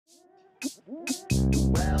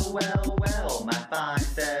Well, well, well, my fine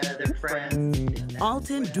feathered friends.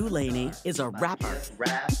 Alton DuLaney is a rapper.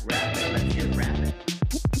 Let's get rapping.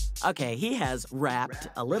 Okay, he has rapped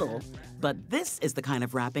a little, but this is the kind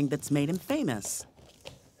of rapping that's made him famous.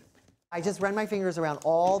 I just run my fingers around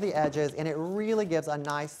all the edges, and it really gives a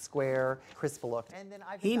nice, square, crisp look. And then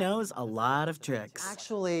He knows a lot of tricks.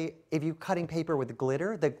 Actually, if you're cutting paper with the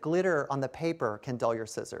glitter on the paper can dull your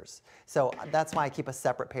scissors. So that's why I keep a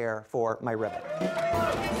separate pair for my ribbon.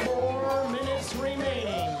 4 minutes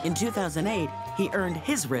remaining. In 2008, he earned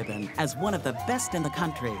his ribbon as one of the best in the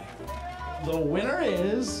country, The winner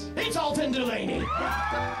is... It's Alton DuLaney.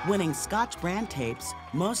 winning Scotch Brand Tape's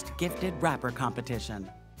Most Gifted Rapper competition.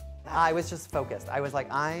 I was just focused. I was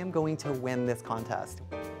like, I am going to win this contest.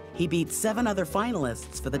 He beat 7 other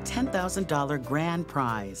finalists for the $10,000 grand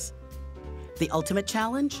prize. The ultimate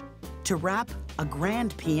challenge? To rap a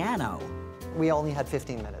grand piano. We only had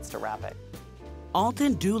 15 minutes to wrap it.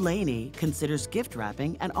 Alton DuLaney considers gift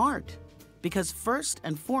wrapping an art because first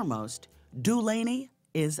and foremost, DuLaney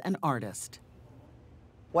is an artist.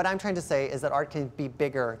 What I'm trying to say is that art can be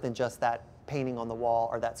bigger than just that painting on the wall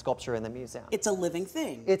or that sculpture in the museum. It's a living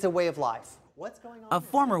thing. It's a way of life. What's going on? A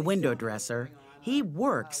former window dresser, he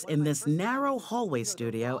works in this narrow hallway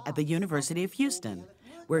studio at the University of Houston,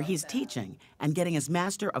 where he's teaching and getting his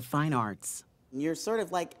Master of Fine Arts. You're sort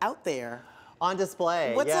of like out there. On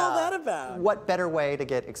display. What's yeah. all that about? What better way to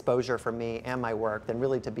get exposure for me and my work than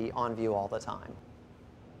really to be on view all the time?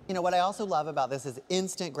 You know, what I also love about this is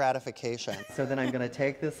instant gratification. So then I'm going to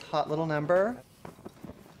take this hot little number.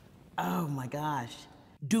 Oh my gosh.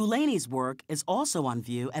 DuLaney's work is also on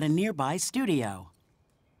view at a nearby studio.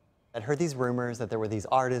 I'd heard these rumors that there were these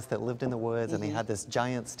artists that lived in the woods and they had this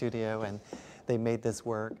giant studio and they made this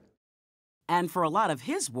work. And for a lot of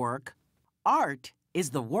his work, art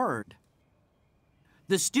is the word.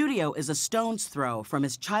 The studio is a stone's throw from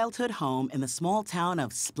his childhood home in the small town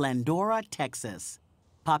of Splendora, Texas.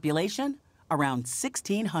 Population, around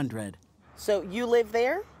 1,600. So you live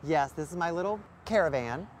there? Yes, this is my little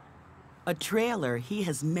caravan. A trailer he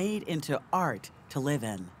has made into art to live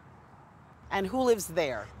in. And who lives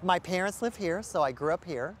there? My parents live here, so I grew up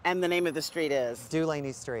here. And the name of the street is?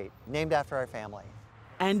 DuLaney Street, named after our family.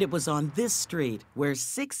 And it was on this street where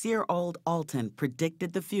 6-year-old Alton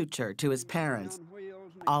predicted the future to his parents,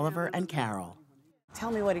 Oliver and Carol.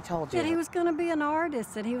 Tell me what he told you. That he was going to be an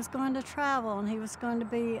artist, that he was going to travel, and he was going to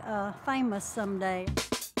be famous someday.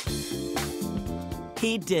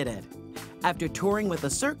 He did it. After touring with a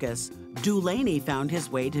circus, DuLaney found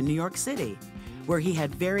his way to New York City, where he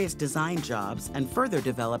had various design jobs and further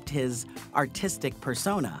developed his artistic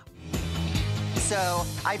persona. So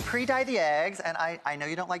I pre-dye the eggs, and I know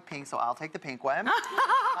you don't like pink, so I'll take the pink one.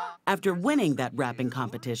 After winning that rapping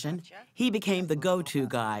competition, he became the go-to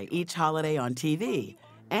guy each holiday on TV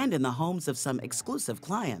and in the homes of some exclusive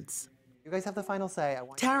clients. You guys have the final say.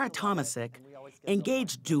 Tara Tomasic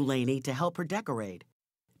engaged DuLaney to help her decorate,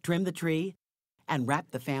 trim the tree, and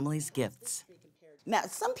wrap the family's gifts. Now,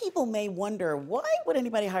 some people may wonder, why would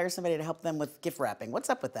anybody hire somebody to help them with gift wrapping? What's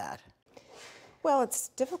up with that? Well, it's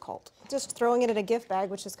difficult. Just throwing it in a gift bag,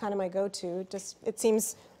 which is kind of my go-to, it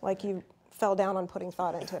seems like you fell down on putting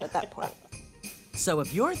thought into it at that point. So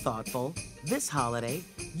if you're thoughtful, this holiday,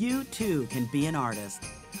 you too can be an artist,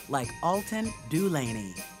 like Alton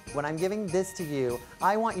DuLaney. When I'm giving this to you,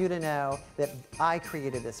 I want you to know that I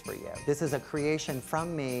created this for you. This is a creation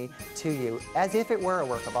from me to you, as if it were a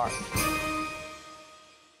work of art.